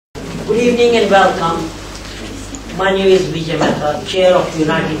Good evening and welcome. My name is Vijay Mehta, Chair of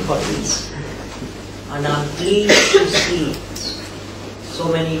Uniting for Peace, and I'm pleased to see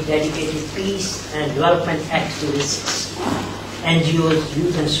so many dedicated peace and development activists, NGOs,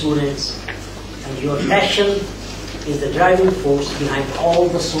 youth and students, and your passion is the driving force behind all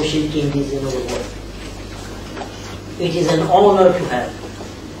the social changes in our world. It is an honor to have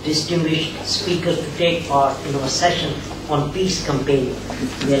distinguished speakers to take part in our session on peace campaigning.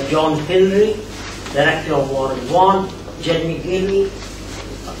 We have John Hillary, Director of War and Bond, Jeremy Gilly,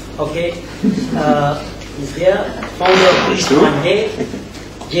 is there, founder of Peace One Day,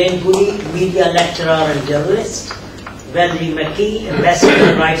 Jane Puri, media lecturer and journalist, Valerie McKee,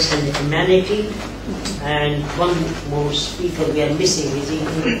 Ambassador of Rights and Humanity, and one more speaker we are missing. Is in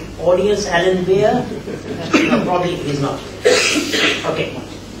the audience, Alan Bear? No, probably he's not. Okay.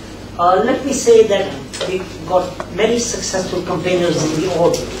 Let me say that we got many successful campaigners in the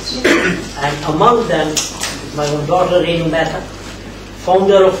audience, and among them my own daughter Renu Mehta,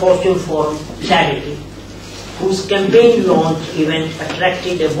 founder of Fortune Forum charity, whose campaign launch event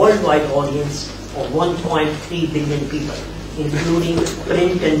attracted a worldwide audience of 1.3 billion people, including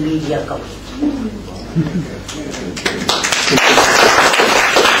print and media coverage.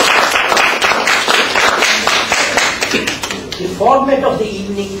 The format of the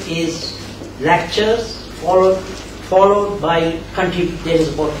evening is lectures followed by there is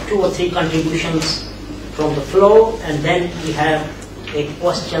about 2 or 3 contributions from the floor, and then we have a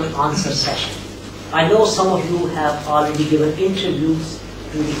question-answer session. I know some of you have already given interviews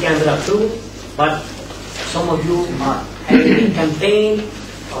to the camera crew, but some of you are having a campaign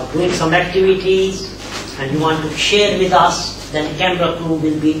or doing some activities and you want to share with us, then the camera crew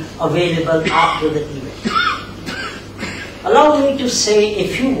will be available after the event. Allow me to say a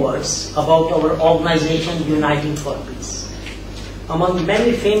few words about our organization Uniting for Peace. Among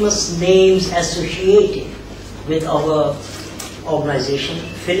many famous names associated with our organization,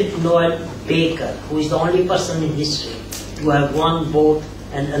 Philip Noel Baker, who is the only person in history to have won both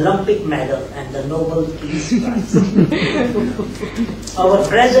an Olympic medal and the Nobel Peace Prize. Our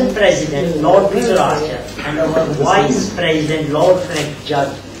present President, Lord Peter Archer, and our Vice President, Lord Frank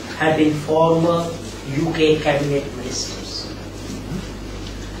Judd, have been former UK Cabinet Ministers.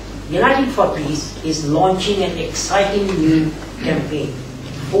 Uniting for Peace is launching an exciting new campaign,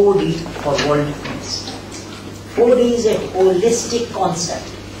 4D for World Peace. 4D is a holistic concept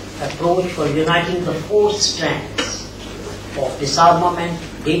approach for uniting the 4 strands of disarmament,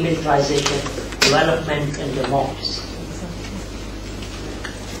 demilitarization, development and democracy.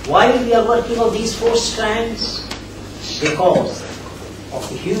 Why we are working on these 4 strands? Because of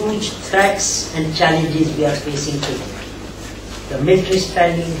the huge threats and challenges we are facing today. The military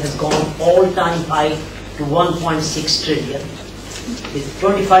spending has gone all-time high to 1.6 trillion, with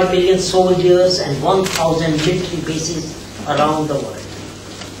 25 million soldiers and 1,000 military bases around the world.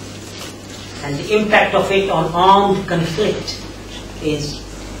 And the impact of it on armed conflict is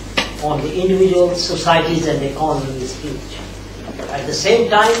on the individual, societies and the economy is huge. At the same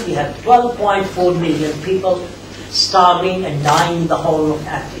time, we have 12.4 million people starving and dying in the whole of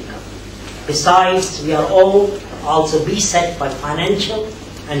Africa. Besides, we are all also beset by financial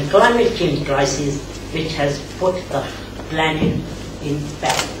and climate change crisis, which has put the planet in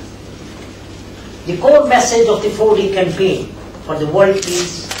peril. The core message of the 4D campaign for the world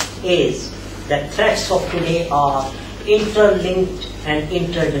peace is that threats of today are interlinked and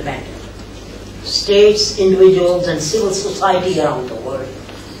interdependent. States, individuals and civil society around the world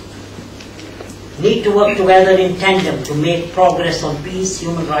need to work together in tandem to make progress on peace,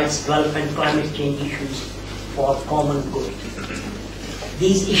 human rights, development, climate change issues for common good.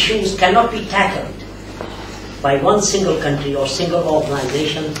 These issues cannot be tackled by one single country or single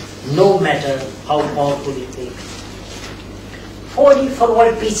organization, no matter how powerful it may be. 4D for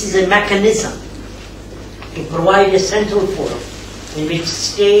World Peace is a mechanism to provide a central forum in which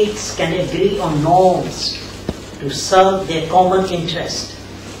states can agree on norms to serve their common interest.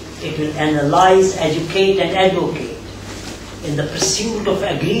 It will analyze, educate and advocate in the pursuit of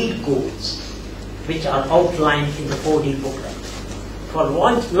agreed goals which are outlined in the 4D booklet. For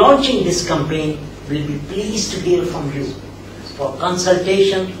launching this campaign, we'll be pleased to hear from you for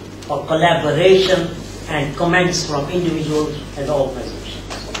consultation, for collaboration and comments from individuals and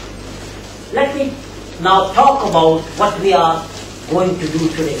organizations. Let me now talk about what we are going to do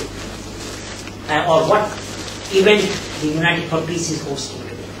today, or what event the United for Peace is hosting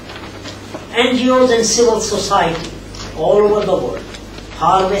today. NGOs and civil society all over the world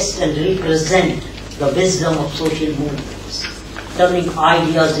harvest and represent the wisdom of social movements, turning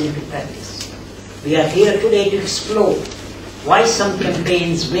ideas into practice. We are here today to explore why some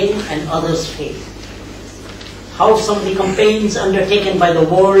campaigns win and others fail, how some of the campaigns undertaken by the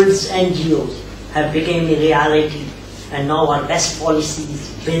world's NGOs have become a reality and now are best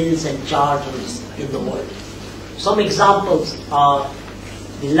policies, bills and charters in the world. Some examples are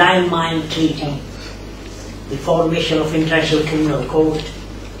the Landmine Treaty, the formation of International Criminal Court,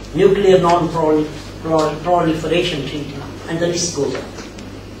 Nuclear Non-Proliferation Treaty, and the list goes on.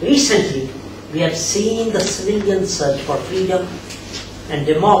 Recently, we have seen the civilian search for freedom and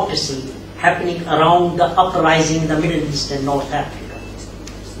democracy happening around the uprising in the Middle East and North Africa,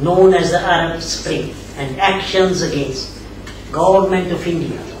 known as the Arab Spring, and actions against Government of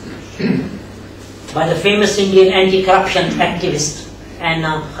India by the famous Indian anti-corruption activist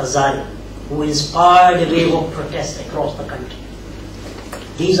Anna Hazare, who inspired a wave of protest across the country.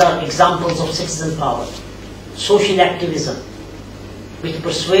 These are examples of citizen power, social activism, which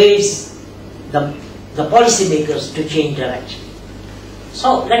persuades the policymakers to change direction.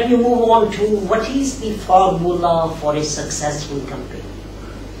 So let me move on to what is the formula for a successful campaign.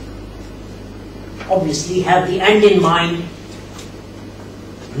 Obviously, have the end in mind,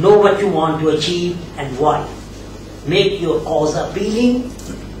 know what you want to achieve and why. Make your cause appealing,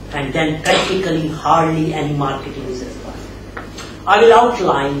 and then practically hardly any marketing is required. I will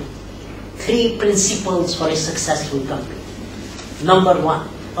outline 3 principles for a successful campaign. Number 1,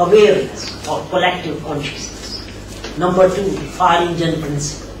 awareness or collective consciousness. Number 2, the fire engine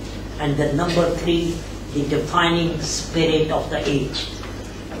principle. And then number 3, the defining spirit of the age.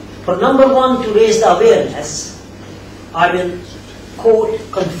 For number 1, to raise the awareness, I will quote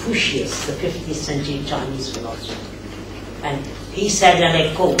Confucius, the 15th century Chinese philosopher. And he said, and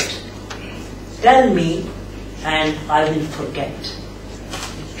I quote, "Tell me and I will forget.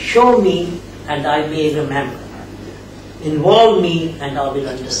 Show me and I may remember. Involve me and I will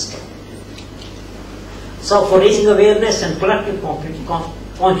understand." So for raising awareness and collective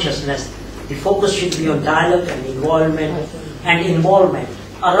consciousness, the focus should be on dialogue and involvement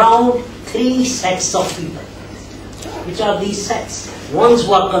around 3 sets of people. Which are these sets? Ones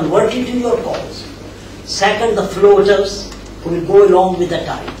who are converted to your cause. Second, the floaters who will go along with the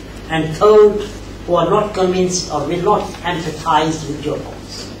tide. And third, who are not convinced or will not empathize with your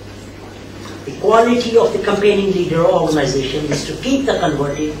cause. The quality of the campaigning leader or organization is to keep the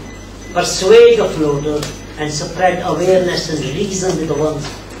converted, persuade the floaters, and spread awareness and reason with the ones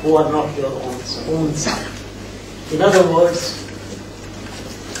who are not your own side. In other words,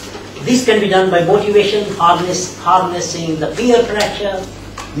 this can be done by motivation, harnessing the peer pressure,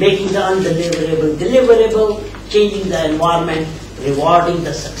 making the undeliverable deliverable, changing the environment, rewarding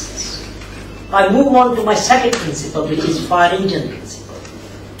the success. I move on to my second principle, which is fire engine principle.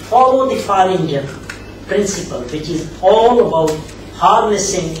 Follow the fire engine principle, which is all about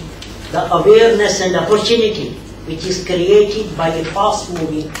harnessing the awareness and opportunity which is created by a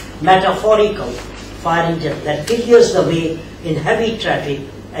fast-moving, metaphorical fire engine that clears the way in heavy traffic,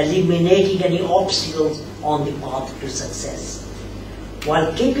 eliminating any obstacles on the path to success.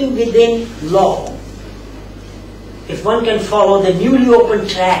 While keeping within law, if one can follow the newly opened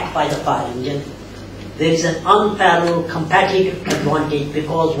track by the fire engine, there is an unparalleled competitive advantage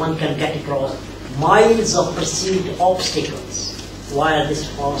because one can get across miles of perceived obstacles via this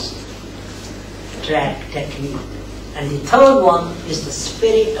fast track technique. And the third one is the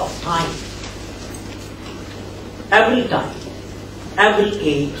spirit of time. Every time, every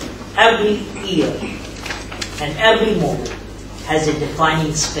age, every year, and every moment has a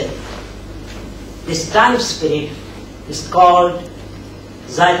defining spirit. This time spirit is called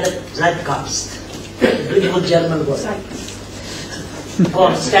Zeitgeist. Beautiful German word.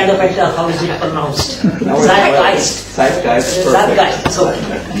 God, stand up and tell how is it pronounced? Zeitgeist. Zeitgeist. So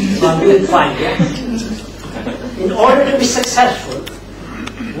I'm doing fine, yeah? In order to be successful,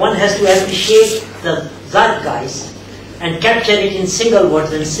 one has to appreciate the Zeitgeist and capture it in single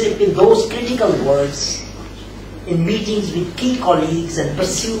words and slip in those critical words in meetings with key colleagues and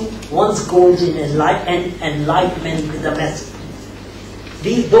pursue one's goals in enlightenment with the message.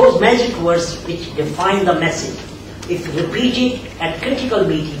 Those magic words which define the message, if repeated at critical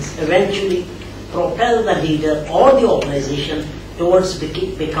meetings, eventually propel the leader or the organization towards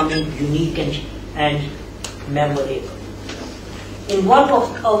becoming unique and memorable. In one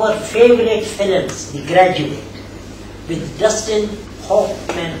of our favorite films, The Graduate, with Dustin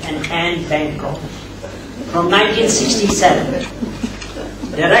Hoffman and Anne Bancroft, from 1967,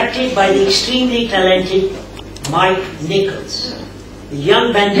 directed by the extremely talented Mike Nichols, the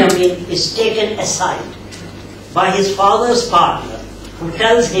young Benjamin is taken aside by his father's partner, who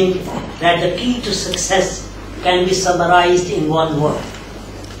tells him that the key to success can be summarized in one word: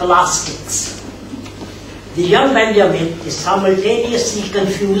 plastics. The young Benjamin is simultaneously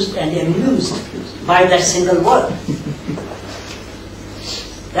confused and amused by that single word.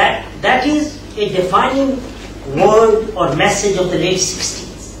 That is a defining word or message of the late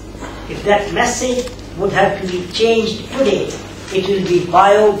 60s. If that message would have to be changed today, it will be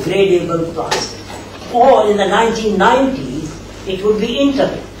biodegradable plastic. Or in the 1990s, it would be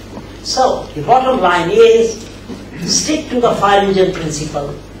internet. So the bottom line is, stick to the fire engine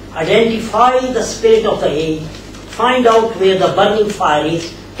principle, identify the spirit of the age, find out where the burning fire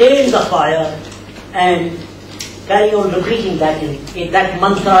is, tame the fire, and carry on repeating that in that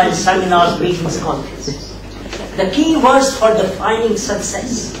mantra in seminars, meetings, conferences. The key words for defining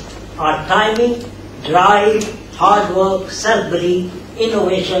success are timing, drive, hard work, self-belief,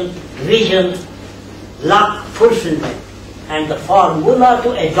 innovation, vision, luck, fulfillment. And the formula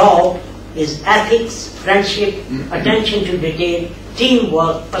to adopt is ethics, friendship, attention to detail,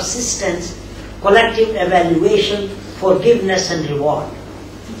 teamwork, persistence, collective evaluation, forgiveness and reward.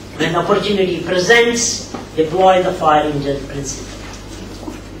 When opportunity presents, deploy the fire engine principle.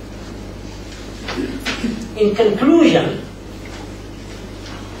 In conclusion,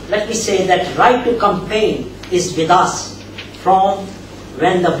 let me say that right to campaign is with us from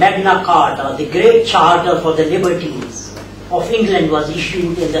when the Magna Carta, the great charter for the liberties of England, was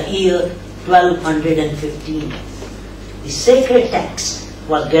issued in the year 1215. The sacred text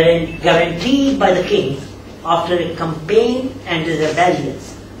was guaranteed by the king after a campaign and a rebellion,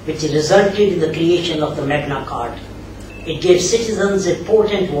 which resulted in the creation of the Magna Carta. It gave citizens a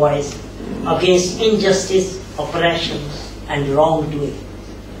potent voice against injustice, oppressions, and wrongdoing.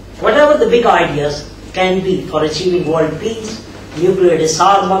 Whatever the big ideas can be for achieving world peace, nuclear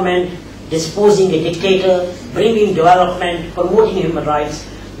disarmament, disposing a dictator, bringing development, promoting human rights,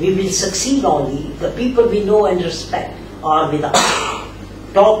 we will succeed only if the people we know and respect are with us.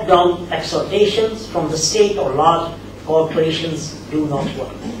 Top-down exhortations from the state or large corporations do not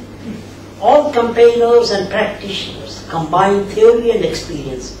work. All campaigners and practitioners combine theory and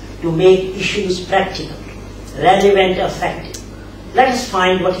experience to make issues practical, relevant, effective. Let us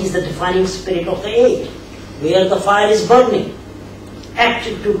find what is the defining spirit of the age, where the fire is burning. Act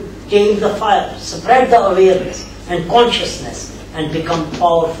to tame the fire, spread the awareness and consciousness, and become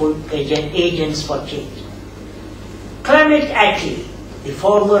powerful agents for change. Clement Attlee, the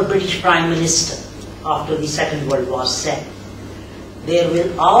former British Prime Minister after the Second World War, said, "There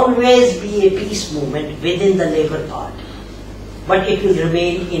will always be a peace movement within the Labour Party, but it will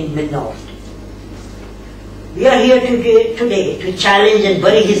remain in minority." We are here today to challenge and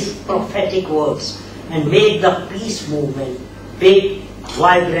bury his prophetic words and make the peace movement big,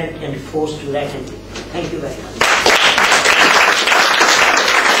 vibrant, and forced to reckon with. Thank you very much.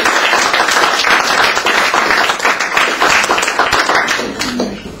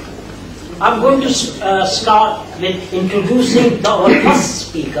 I'm going to start with introducing our first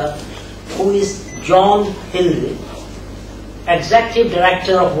speaker, who is John Hillwell, Executive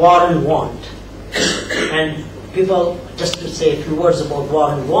Director of War & Want. And people, just to say a few words about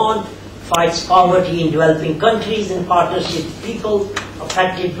War & Want, fights poverty in developing countries in partnership with people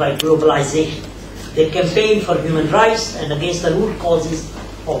affected by globalization. They campaign for human rights and against the root causes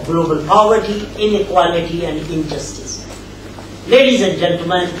of global poverty, inequality, and injustice. Ladies and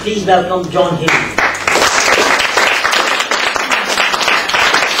gentlemen, please welcome John Hillwell.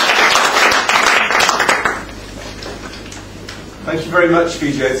 Thank you very much,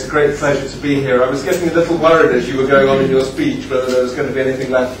 Vijay. It's a great pleasure to be here. I was getting a little worried as you were going on in your speech whether there was going to be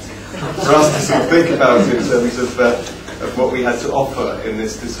anything left for us to sort of think about in terms of what we had to offer in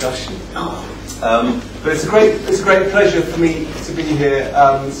this discussion. But it's a great pleasure for me to be here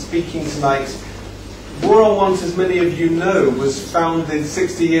speaking tonight. War & Want, as many of you know, was founded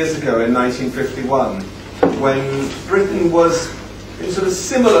 60 years ago in 1951, when Britain was in sort of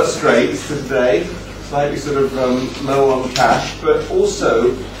similar straits to today, slightly sort of low on cash, but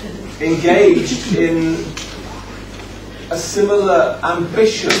also engaged in a similar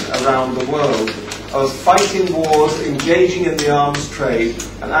ambition around the world of fighting wars, engaging in the arms trade,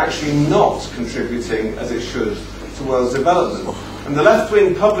 and actually not contributing as it should to world development. And the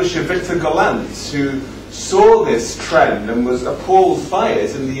left-wing publisher Victor Gollancz, who saw this trend and was appalled by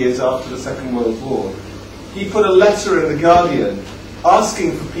it in the years after the Second World War, he put a letter in The Guardian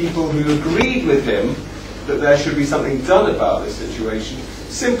asking for people who agreed with him that there should be something done about this situation,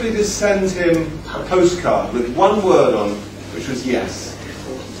 simply to send him a postcard with one word on, which was yes.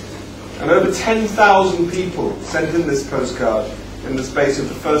 And over 10,000 people sent in this postcard in the space of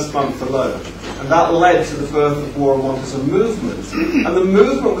the first month alone. And that led to the birth of War & Want as a movement. And the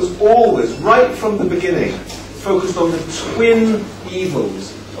movement was always, right from the beginning, focused on the twin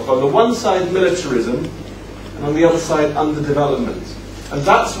evils of, on the one side, militarism, and on the other side, underdevelopment. And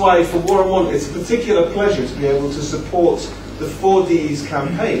that's why for War on Want it's a particular pleasure to be able to support the 4Ds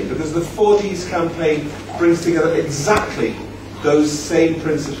campaign, because the 4Ds campaign brings together exactly those same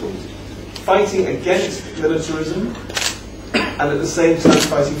principles. Fighting against militarism, and at the same time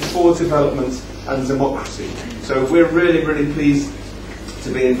fighting for development and democracy. So we're really, really pleased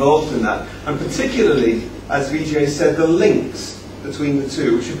to be involved in that. And particularly, as Vijay said, the links between the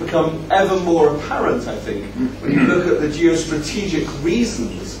two, which have become ever more apparent, I think, when you look at the geostrategic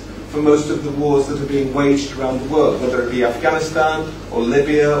reasons for most of the wars that are being waged around the world, whether it be Afghanistan or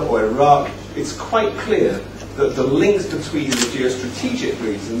Libya or Iraq. It's quite clear that the links between the geostrategic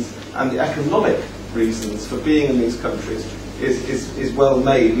reasons and the economic reasons for being in these countries is well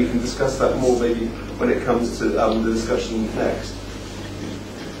made. We can discuss that more maybe when it comes to the discussion next.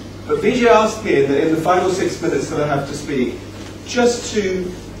 But Vijay asked me in the 5 or 6 minutes that I have to speak,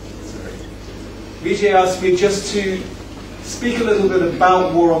 Vijay asked me just to speak a little bit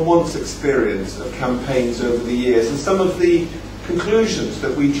about War on Want's experience of campaigns over the years and some of the conclusions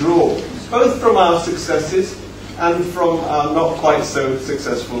that we draw, both from our successes and from our not quite so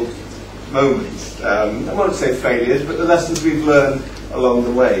successful moments. I won't say failures, but the lessons we've learned along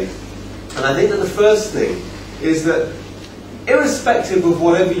the way. And I think that the first thing is that irrespective of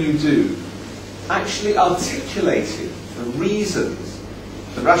whatever you do, actually articulating the reasons,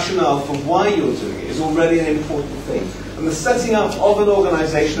 the rationale for why you're doing it is already an important thing. And the setting up of an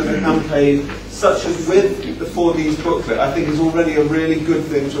organisation, of a campaign, such as with the 4Ds booklet, I think is already a really good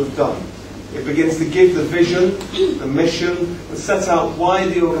thing to have done. It begins to give the vision, the mission, and set out why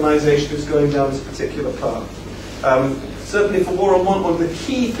the organisation is going down this particular path. Certainly for War on Want, one of the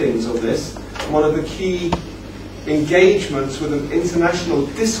key things of this, and one of the key engagements with an international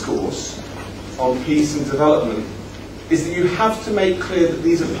discourse on peace and development, is that you have to make clear that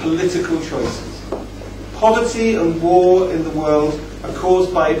these are political choices. Poverty and war in the world are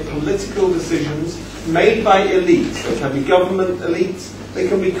caused by political decisions made by elites. They can be government elites, they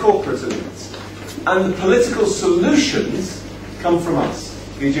can be corporate elites. And the political solutions come from us.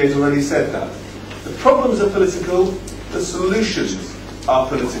 Vijay's already said that. The problems are political, the solutions are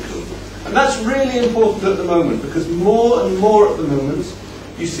political. And that's really important at the moment, because more and more at the moment,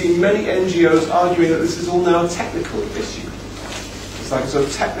 you see many NGOs arguing that this is all now a technical issue. It's like a sort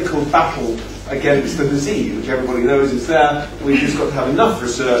of technical battle against the disease, which everybody knows is there. We've just got to have enough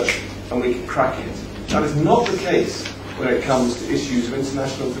research and we can crack it. That is not the case when it comes to issues of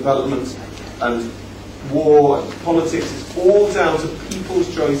international development and war and politics. It's all down to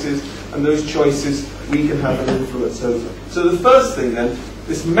people's choices, and those choices we can have an influence over. So the first thing then,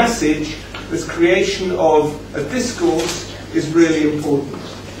 this message, this creation of a discourse is really important.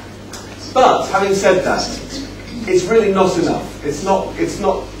 But having said that, it's really not enough. It's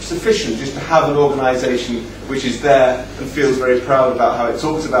not sufficient just to have an organisation which is there and feels very proud about how it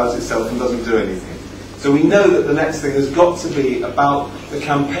talks about itself and doesn't do anything. So we know that the next thing has got to be about the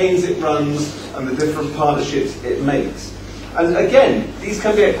campaigns it runs and the different partnerships it makes. And again, these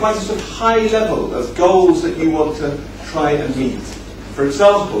can be at quite a sort of high level of goals that you want to try and meet. For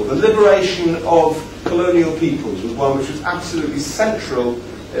example, the liberation of colonial peoples was one which was absolutely central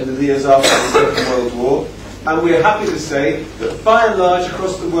in the years after the Second World War. And we are happy to say that by and large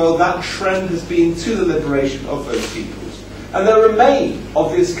across the world that trend has been to the liberation of those peoples. And there remain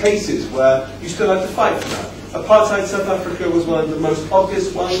obvious cases where you still have to fight for that. Apartheid South Africa was one of the most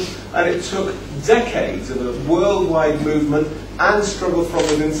obvious ones, and it took decades of a worldwide movement and struggle from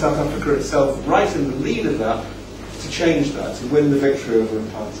within South Africa itself, right in the lead of that, to change that, to win the victory over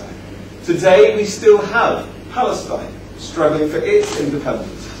apartheid. Today we still have Palestine struggling for its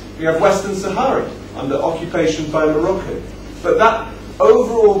independence. We have Western Sahara under occupation by Morocco. But that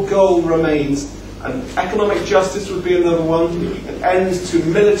overall goal remains, and economic justice would be another one, an end to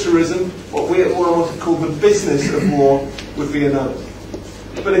militarism, what we at War on Want to call the business of war, would be another.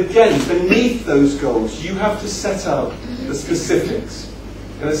 But again, beneath those goals, you have to set out the specifics.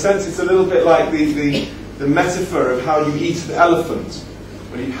 In a sense, it's a little bit like the metaphor of how you eat an elephant,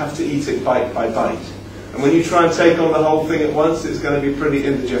 when you have to eat it bite by bite. And when you try and take on the whole thing at once, it's going to be pretty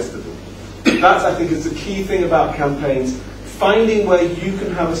indigestible. That, I think, is the key thing about campaigns, finding where you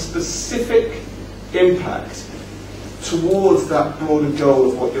can have a specific impact towards that broader goal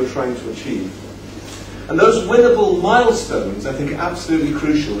of what you're trying to achieve. And those winnable milestones, I think, are absolutely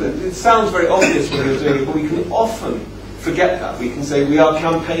crucial. It sounds very obvious when you're doing it, but we can often forget that. We can say we are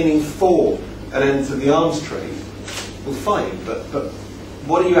campaigning for an end to the arms trade. Well, fine, but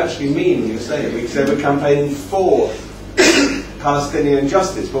what do you actually mean when you say it? We say we're campaigning for Palestinian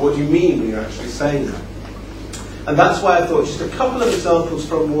justice, but what do you mean when you're actually saying that? And that's why I thought just a couple of examples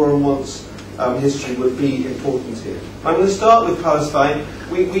from War on Want's history would be important here. I'm going to start with Palestine.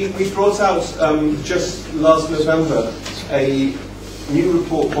 We brought out just last November a new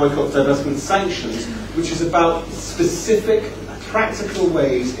report, Boycott, Divestment, Sanctions, which is about specific practical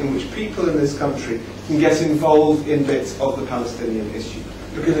ways in which people in this country can get involved in bits of the Palestinian issue.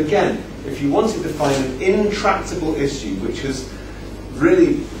 Because again, if you wanted to find an intractable issue which has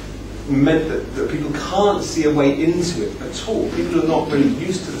really meant that people can't see a way into it at all, people who are not really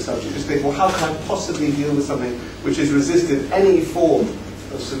used to the subject just think, well, how can I possibly deal with something which has resisted any form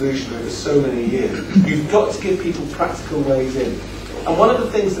of solution over so many years? You've got to give people practical ways in. And one of the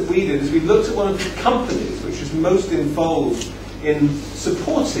things that we did is we looked at one of the companies which was most involved in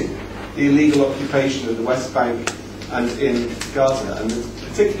supporting the illegal occupation of the West Bank and in Gaza, and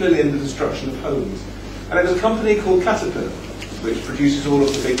particularly in the destruction of homes. And it was a company called Caterpillar, which produces all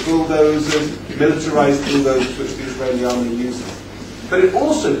of the big bulldozers, militarized bulldozers which the Israeli army uses. But it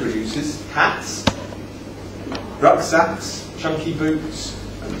also produces hats, rucksacks, chunky boots,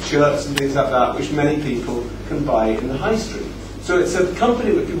 and shirts and things like that, which many people can buy in the high street. So it's a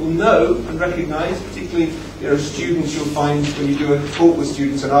company that people know and recognise, particularly students. You'll find when you do a talk with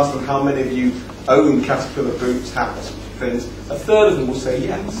students and ask them how many of you own Caterpillar boots, hats, things, a third of them will say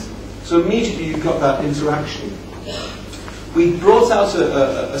yes. So immediately you've got that interaction. We brought out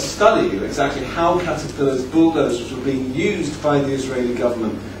a study of exactly how Caterpillar's bulldozers were being used by the Israeli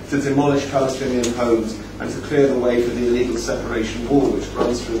government to demolish Palestinian homes and to clear the way for the illegal separation wall which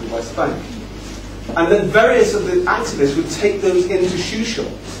runs through the West Bank. And then various of the activists would take those into shoe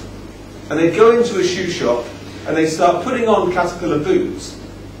shops. And they'd go into a shoe shop and they'd start putting on Caterpillar boots.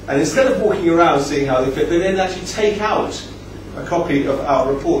 And instead of walking around seeing how they fit, they'd then actually take out a copy of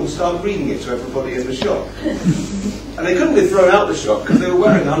our report and start reading it to everybody in the shop. And they couldn't be thrown out the shop because they were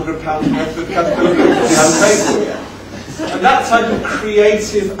wearing £100 worth of Caterpillar boots they hadn't paid for yet. And that type of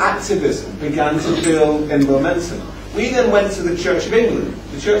creative activism began to build in momentum. We then went to the Church of England.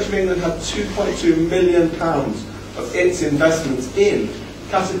 The Church of England had £2.2 million of its investments in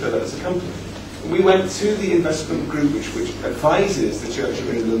Caterpillar as a company. And we went to the investment group which advises the Church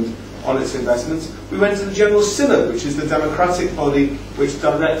of England on its investments. We went to the General Synod, which is the democratic body which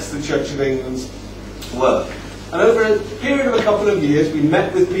directs the Church of England's work. And over a period of a couple of years, we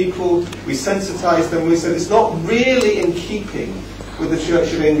met with people, we sensitised them, we said it's not really in keeping with the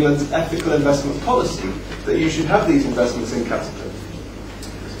Church of England's ethical investment policy that you should have these investments in Caterpillar.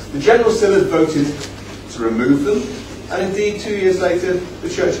 The General Synod voted to remove them, and indeed 2 years later the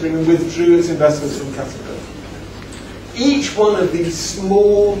Church of England withdrew its investments from Caterpillar. Each one of these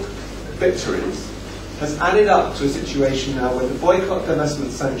small victories has added up to a situation now where the boycott, divestment,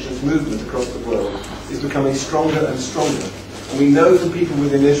 sanctions movement across the world is becoming stronger and stronger. And we know from people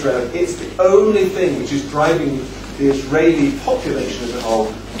within Israel it's the only thing which is driving the Israeli population as a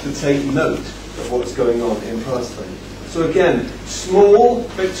whole to take note of what's going on in Palestine. So again, small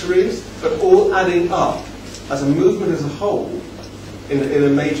victories, but all adding up as a movement as a whole in a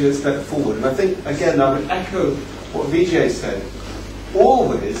major step forward. And I think, again, I would echo what Vijay said.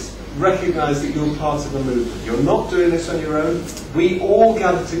 Always recognise that you're part of a movement. You're not doing this on your own. We all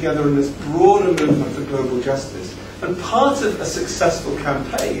gather together in this broader movement for global justice. And part of a successful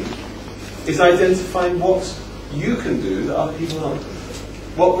campaign is identifying what you can do that other people aren't doing.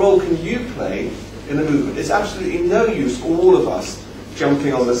 What role can you play in the movement? It's absolutely no use all of us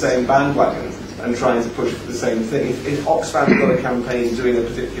jumping on the same bandwagon and trying to push for the same thing. If Oxfam got a campaign doing a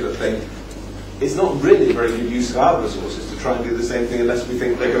particular thing, it's not really a very good use of our resources to try and do the same thing unless we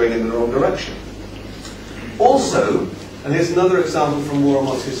think they're going in the wrong direction. Also, and here's another example from War on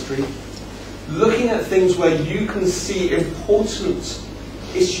What's history, looking at things where you can see important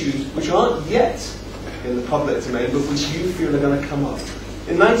issues which aren't yet in the public domain, but which you feel are going to come up.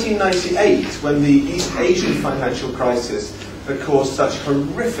 In 1998, when the East Asian financial crisis had caused such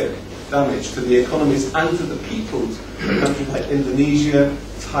horrific damage to the economies and to the peoples of countries like Indonesia,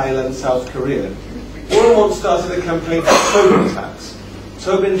 Thailand, South Korea, War started a campaign for Tobin tax.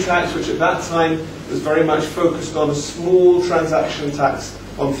 Tobin tax, which at that time was very much focused on a small transaction tax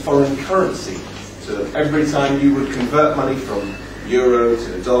on foreign currency. So that every time you would convert money from euro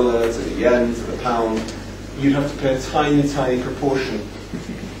to the dollar to the yen to the pound, you'd have to pay a tiny, tiny proportion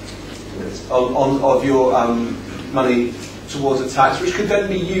of your money towards a tax, which could then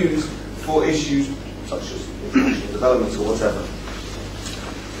be used for issues such as international development or whatever.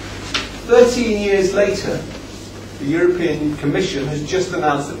 13 years later, the European Commission has just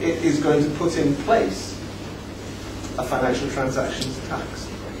announced that it is going to put in place a financial transactions tax.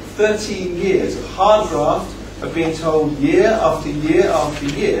 13 years of hard graft, of being told year after year after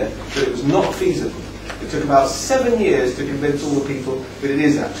year that it was not feasible. It took about 7 years to convince all the people that it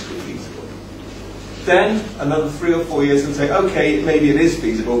is actually feasible. Then, another 3 or 4 years and say, okay, maybe it is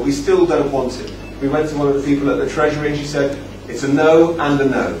feasible, we still don't want it. We went to one of the people at the Treasury and she said, it's a no and a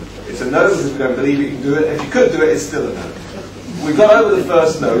no. It's a no because we don't believe you can do it. If you could do it, it's still a no. We got over the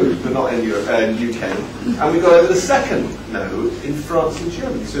first no, but not in Europe, UK, and we got over the second no in France and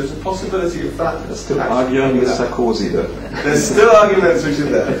Germany. So there's a possibility of that. There's still arguing with Sarkozy though. There's still arguments which are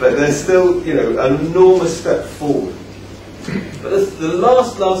there, but there's still, you know, an enormous step forward. But the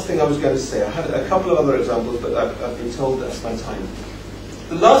last thing I was going to say, I had a couple of other examples, but I've been told that's my time.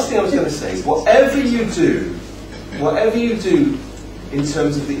 The last thing I was going to say is whatever you do in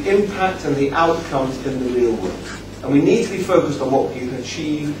terms of the impact and the outcomes in the real world, and we need to be focused on what we can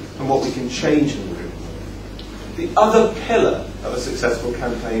achieve and what we can change in the real world. The other pillar of a successful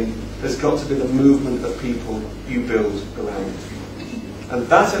campaign has got to be the movement of people you build around it. And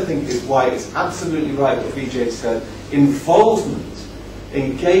that, I think, is why it's absolutely right what Vijay said. Involvement,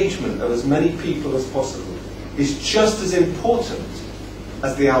 engagement of as many people as possible is just as important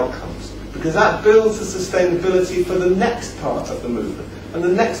as the outcomes, because that builds the sustainability for the next part of the movement and the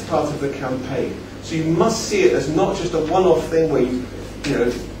next part of the campaign. So you must see it as not just a one-off thing where you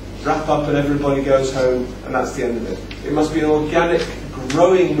wrap up and everybody goes home and that's the end of it. It must be an organic,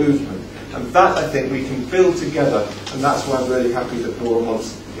 growing movement, and that I think we can build together, and that's why I'm really happy that Nora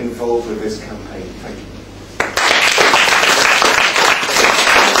wants involved with this campaign. Thank you.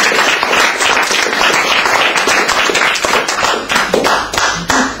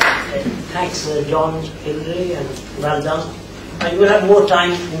 Thanks, John, Hilary, and well done. And we'll have more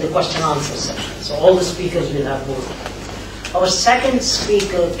time in the question and answer session. So all the speakers will have more time. Our second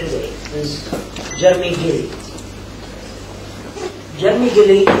speaker today is Jeremy Gilly. Jeremy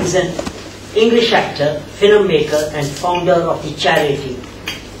Gilly is an English actor, filmmaker, and founder of the charity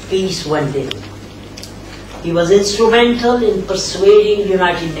Peace When Day. He was instrumental in persuading the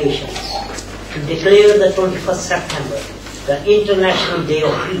United Nations to declare the 21st September the International Day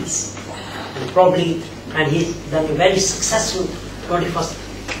of Peace. And he's done a very successful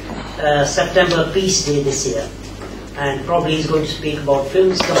 21st September Peace Day this year. And probably he's going to speak about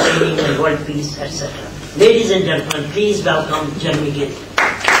films, campaigning, and world peace, etc. Ladies and gentlemen, please welcome Jeremy Gilly.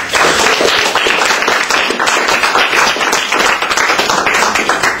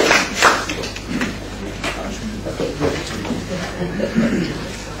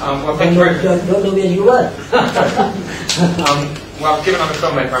 Well, thank you very much. Don't know where you were. Well, given I'm a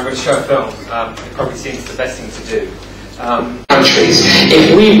filmmaker, I'm going to show a film. It probably seems the best thing to do. Countries,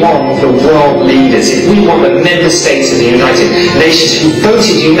 if we want the world leaders, if we want the member states of the United Nations who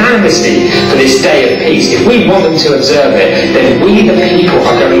voted unanimously for this day of peace, if we want them to observe it, then we the people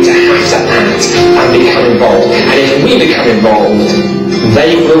are going to have to act and become involved. And if we become involved,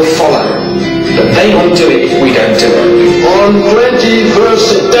 they will follow. But they won't do it if we don't do it. On 21st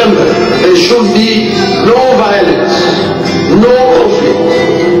September, there should be no violence, no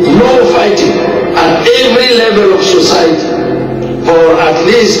conflict, no fighting at every level of society for at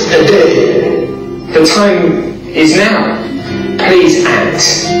least a day. The time is now. Please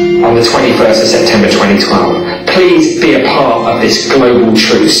act on the 21st of September 2012. Please be a part of this global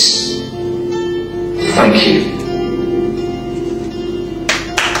truce. Thank you.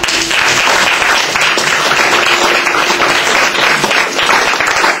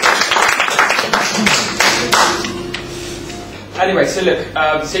 Anyway, so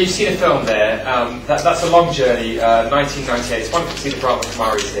look, so you've seen a film there. That's a long journey, 1998. It's wonderful to see the Brahma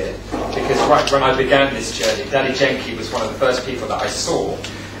Kumaris here, because right when I began this journey, Danny Jenke was one of the first people that I saw,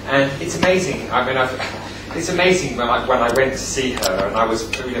 and it's amazing. I mean, it's amazing when I went to see her, and I was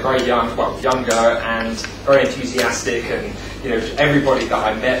very young, well, younger, and very enthusiastic, and everybody that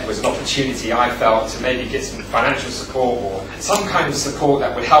I met was an opportunity I felt to maybe get some financial support or some kind of support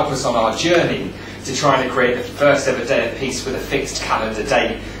that would help us on our journey to try and create the first ever day of peace with a fixed calendar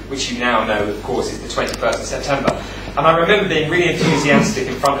date, which you now know, of course, is the 21st of September. And I remember being really enthusiastic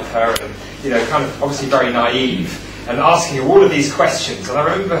in front of her and, kind of obviously very naive and asking her all of these questions. And I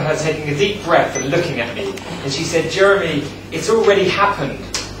remember her taking a deep breath and looking at me. And she said, "Jeremy, it's already happened.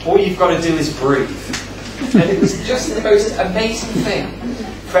 All you've got to do is breathe." And it was just the most amazing thing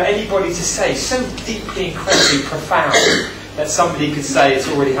for anybody to say, so deeply, incredibly profound, that somebody could say it's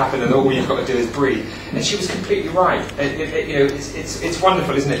already happened and all you've got to do is breathe. And she was completely right. It's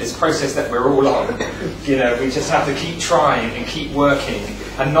wonderful, isn't it, this process that we're all on. We just have to keep trying and keep working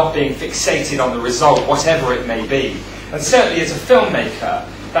and not being fixated on the result, whatever it may be. And certainly as a filmmaker,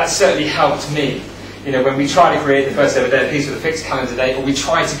 that certainly helped me. When we try to create the first ever day of peace with a fixed calendar date, or we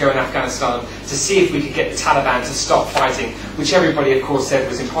tried to go in Afghanistan to see if we could get the Taliban to stop fighting, which everybody, of course, said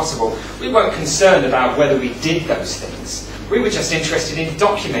was impossible, we weren't concerned about whether we did those things. We were just interested in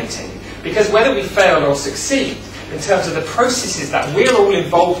documenting Because whether we fail or succeed, in terms of the processes that we're all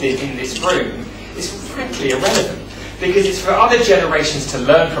involved in this room, is frankly irrelevant. Because it's for other generations to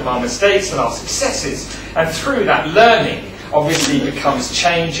learn from our mistakes and our successes, and through that learning, obviously becomes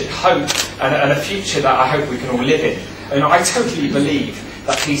change and hope and a future that I hope we can all live in. And I totally believe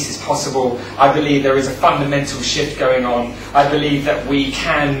that peace is possible. I believe there is a fundamental shift going on. I believe that we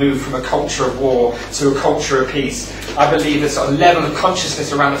can move from a culture of war to a culture of peace. I believe the sort of level of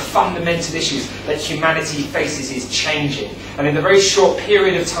consciousness around the fundamental issues that humanity faces is changing. And in the very short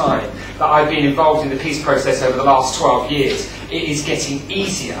period of time that I've been involved in the peace process over the last 12 years, it is getting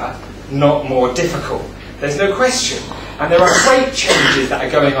easier, not more difficult. There's no question. And there are great changes that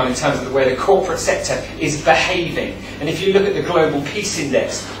are going on in terms of the way the corporate sector is behaving. And if you look at the Global Peace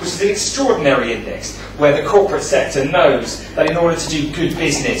Index, which is an extraordinary index, where the corporate sector knows that in order to do good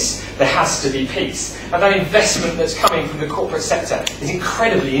business, there has to be peace. And that investment that's coming from the corporate sector is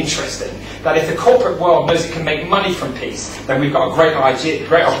incredibly interesting. That if the corporate world knows it can make money from peace, then we've got a great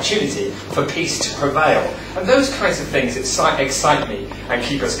opportunity for peace to prevail. And those kinds of things excite me and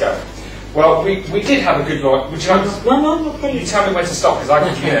keep us going. Well, we did have a good launch. Would you like to, No, you tell me when to stop, because I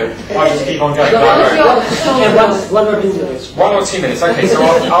just keep on going. One or 2 minutes. 1 or 2 minutes, okay, so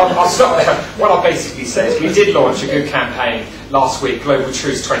I'll stop there. What I'll basically say is we did launch a good campaign last week, Global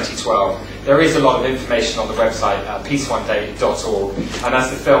Truce 2012. There is a lot of information on the website, peaceoneday.org, and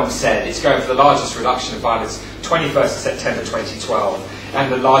as the film said, it's going for the largest reduction of violence, 21st of September 2012. And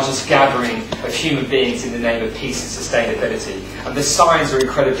the largest gathering of human beings in the name of peace and sustainability. And the signs are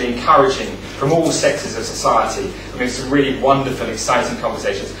incredibly encouraging from all sectors of society. I mean, some really wonderful, exciting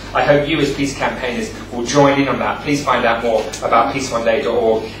conversations. I hope you as peace campaigners will join in on that. Please find out more about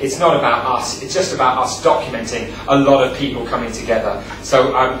peaceoneday.org. It's not about us, it's just about us documenting a lot of people coming together.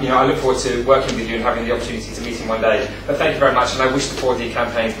 So, I look forward to working with you and having the opportunity to meet you one day. But thank you very much, and I wish the 4D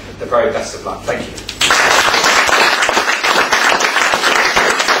campaign the very best of luck. Thank you.